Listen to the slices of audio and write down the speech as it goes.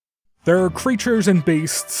There are creatures and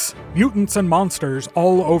beasts, mutants and monsters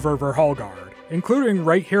all over Verhalgard, including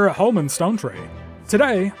right here at home in Stonetree.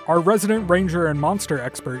 Today, our resident ranger and monster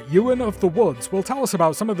expert, Ewan of the Woods, will tell us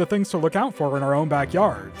about some of the things to look out for in our own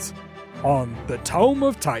backyards on the Tome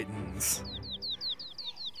of Titans.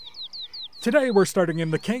 Today we're starting in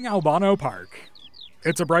the King Albano Park.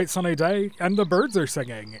 It's a bright sunny day, and the birds are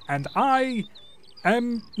singing, and I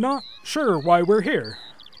am not sure why we're here.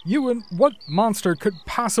 Ewan, what monster could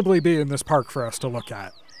possibly be in this park for us to look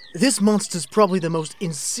at? This monster's probably the most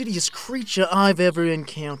insidious creature I've ever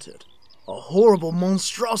encountered. A horrible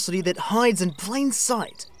monstrosity that hides in plain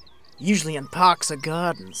sight, usually in parks or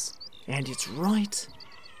gardens. And it's right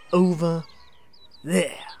over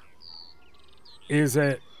there. Is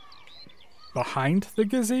it behind the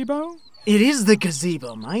gazebo? It is the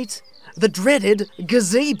gazebo, mate. The dreaded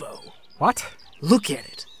gazebo. What? Look at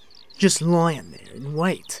it. Just lying there in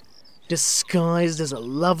wait, disguised as a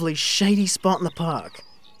lovely shady spot in the park,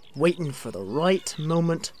 waiting for the right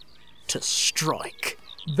moment to strike.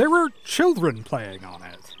 There are children playing on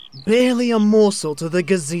it. Barely a morsel to the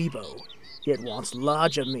gazebo, yet wants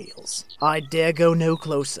larger meals. I dare go no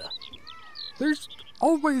closer. There's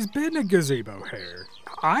always been a gazebo here.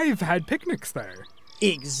 I've had picnics there.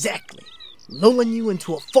 Exactly. Lulling you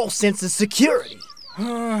into a false sense of security.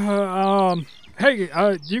 Hey,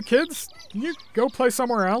 you kids, can you go play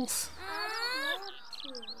somewhere else?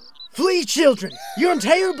 Flee, children! You're in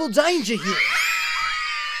terrible danger here!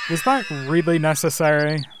 Was that really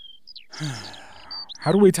necessary?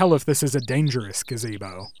 How do we tell if this is a dangerous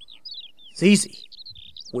gazebo? It's easy.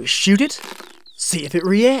 We shoot it, see if it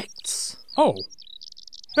reacts. Oh,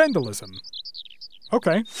 vandalism.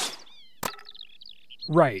 Okay.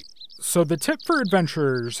 Right, so the tip for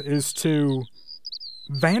adventurers is to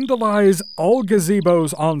vandalize all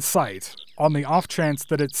gazebos on site, on the off chance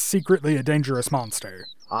that it's secretly a dangerous monster.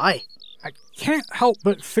 Aye. I can't help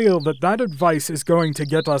but feel that advice is going to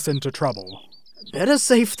get us into trouble. Better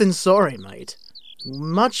safe than sorry, mate.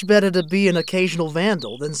 Much better to be an occasional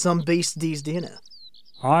vandal than some beast these dinner.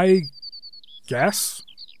 I guess.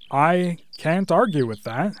 I can't argue with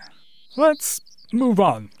that. Let's move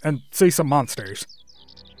on and see some monsters.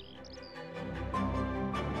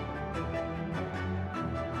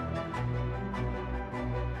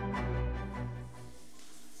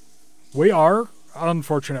 We are,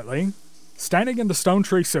 unfortunately, standing in the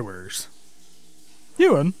Stonetree sewers.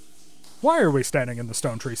 Ewan, why are we standing in the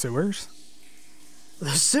Stonetree sewers? The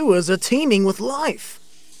sewers are teeming with life.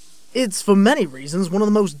 It's, for many reasons, one of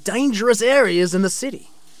the most dangerous areas in the city.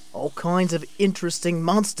 All kinds of interesting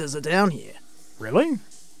monsters are down here. Really?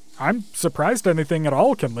 I'm surprised anything at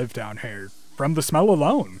all can live down here, from the smell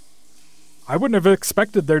alone. I wouldn't have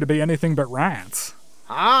expected there to be anything but rats.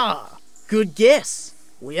 Ah, good guess.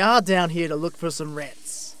 We are down here to look for some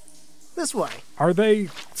rats. This way. Are they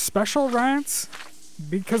special rats?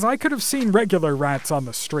 Because I could have seen regular rats on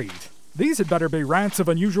the street. These had better be rats of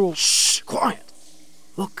unusual... Shh! Quiet!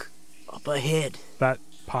 Look, up ahead. That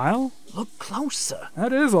pile? Look closer.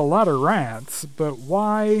 That is a lot of rats, but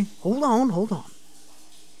why... Hold on.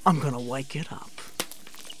 I'm gonna wake it up.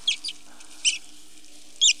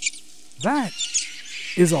 That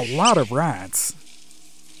is a lot of rats.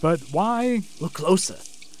 But why... Look closer.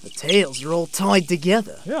 The tails are all tied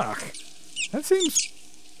together. Yuck. That seems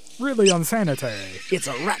really unsanitary. It's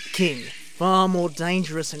a rat king. Far more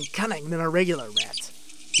dangerous and cunning than a regular rat.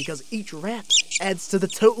 Because each rat adds to the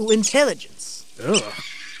total intelligence. Ugh.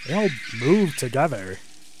 They all move together.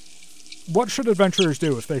 What should adventurers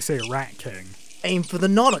do if they say rat king? Aim for the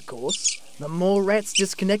knot, of course. The more rats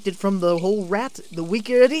disconnected from the whole rat, the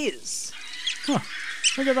weaker it is. Huh.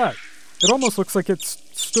 Look at that. It almost looks like it's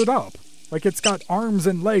stood up. Like it's got arms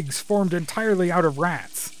and legs formed entirely out of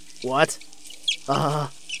rats. What?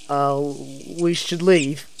 We should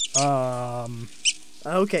leave.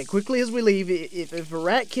 Okay, quickly as we leave, if a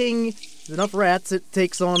rat king has enough rats, it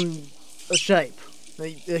takes on a shape.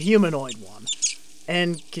 A humanoid one.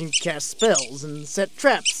 And can cast spells and set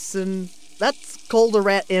traps, and that's called a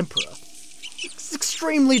rat emperor. It's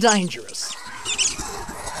extremely dangerous.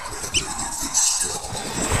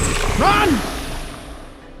 Run!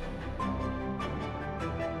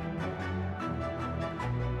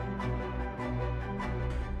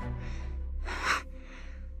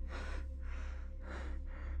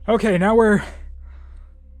 Okay, now where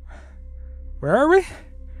are we?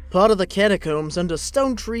 Part of the catacombs under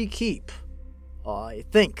Stonetree Keep, I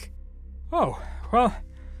think. Oh, well,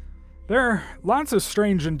 there are lots of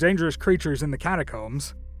strange and dangerous creatures in the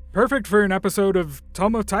catacombs. Perfect for an episode of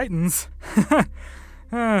Tome of Titans.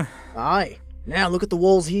 Aye. Now look at the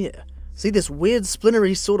walls here. See this weird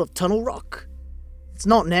splintery sort of tunnel rock? It's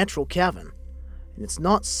not natural cavern, and it's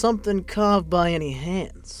not something carved by any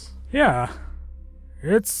hands. Yeah,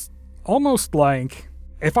 it's almost like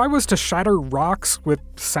if I was to shatter rocks with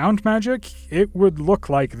sound magic, it would look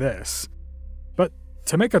like this. But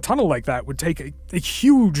to make a tunnel like that would take a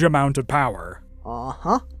huge amount of power.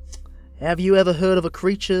 Uh-huh. Have you ever heard of a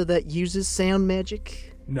creature that uses sound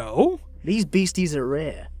magic? No? These beasties are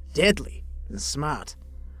rare, deadly, and smart.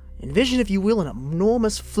 Envision, if you will, an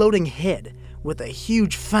enormous floating head with a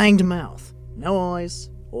huge fanged mouth. No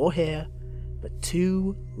eyes or hair, but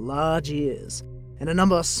 2 large ears, and a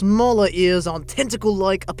number of smaller ears on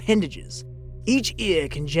tentacle-like appendages. Each ear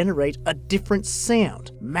can generate a different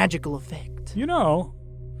sound, magical effect. You know,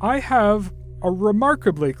 I have a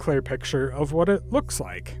remarkably clear picture of what it looks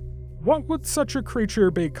like. What would such a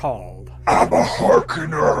creature be called? I'm a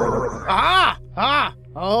Harkener.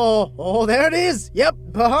 Oh, there it is. Yep,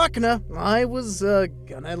 Bahakna. I was,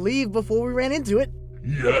 gonna leave before we ran into it.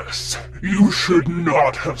 Yes, you should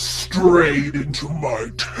not have strayed into my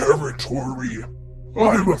territory.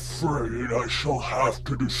 I'm afraid I shall have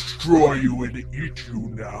to destroy you and eat you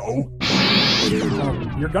now.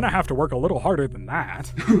 Well, you're gonna have to work a little harder than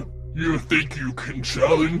that. You think you can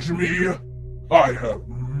challenge me? I have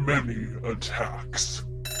many attacks.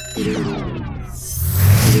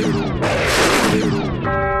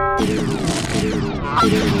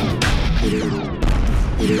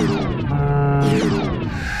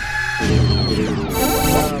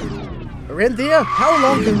 Arinthia, how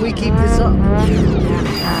long can we keep this up?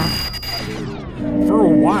 For a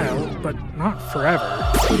while, but not forever.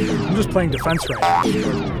 I'm just playing defense right now.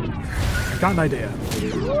 I got an idea.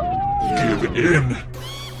 Give in.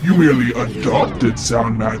 You merely adopted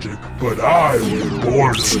sound magic, but I was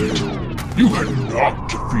born with it. You cannot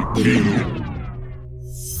defeat me.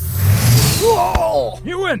 Whoa!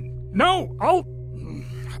 Ewan! No!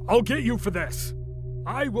 I'll get you for this.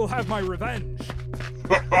 I will have my revenge.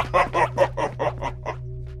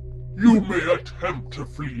 You may attempt to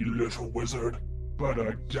flee, little wizard, but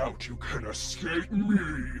I doubt you can escape me.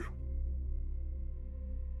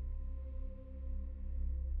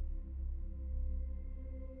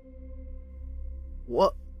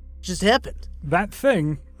 What just happened? That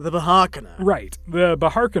thing, The Bahakna. right, the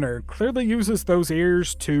Baharkener clearly uses those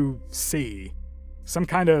ears to see. Some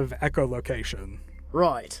kind of echolocation.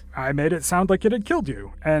 Right. I made it sound like it had killed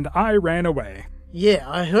you, and I ran away. Yeah,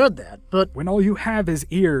 I heard that, but When all you have is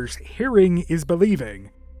ears, hearing is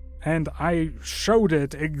believing. And I showed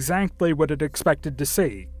it exactly what it expected to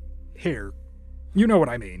see. Here. You know what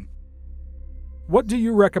I mean. What do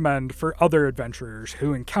you recommend for other adventurers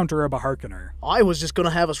who encounter a Baharkener? I was just gonna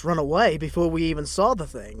have us run away before we even saw the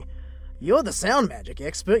thing. You're the sound magic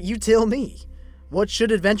expert, you tell me. What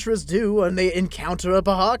should adventurers do when they encounter a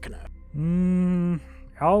Bahakna?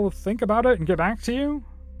 I'll think about it and get back to you.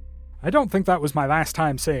 I don't think that was my last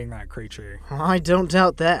time seeing that creature. I don't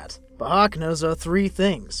doubt that. Bahaknas are 3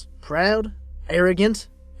 things. Proud, arrogant,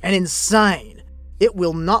 and insane. It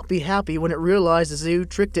will not be happy when it realizes you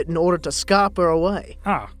tricked it in order to scarper away.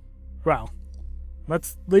 Ah, well,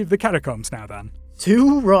 let's leave the catacombs now then.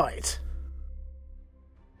 Too right.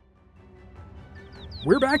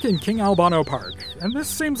 We're back in King Albano Park, and this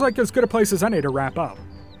seems like as good a place as any to wrap up.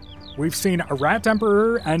 We've seen a Rat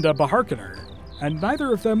Emperor and a Baharkener, and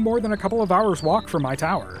neither of them more than a couple of hours' walk from my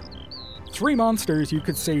tower. 3 monsters you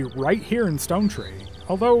could see right here in Stonetree,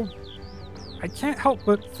 although I can't help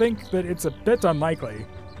but think that it's a bit unlikely,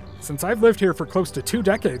 since I've lived here for close to 2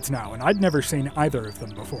 decades now and I'd never seen either of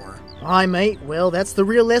them before. Aye, mate, well, that's the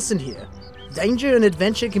real lesson here. Danger and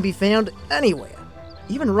adventure can be found anywhere,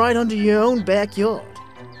 even right under your own backyard.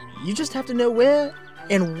 You just have to know where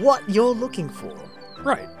and what you're looking for.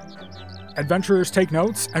 Right. Adventurers take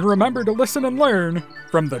notes and remember to listen and learn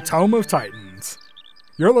from the Tome of Titans.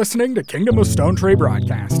 You're listening to Kingdom of Stonetree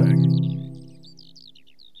Broadcasting.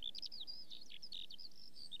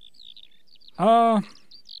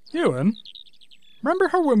 Ewan, remember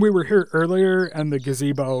how when we were here earlier and the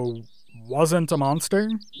gazebo wasn't a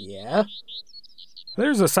monster? Yeah?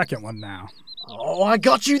 There's a second one now. Oh, I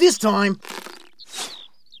got you this time!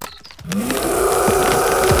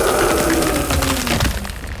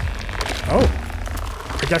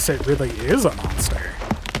 Oh, I guess it really is a monster.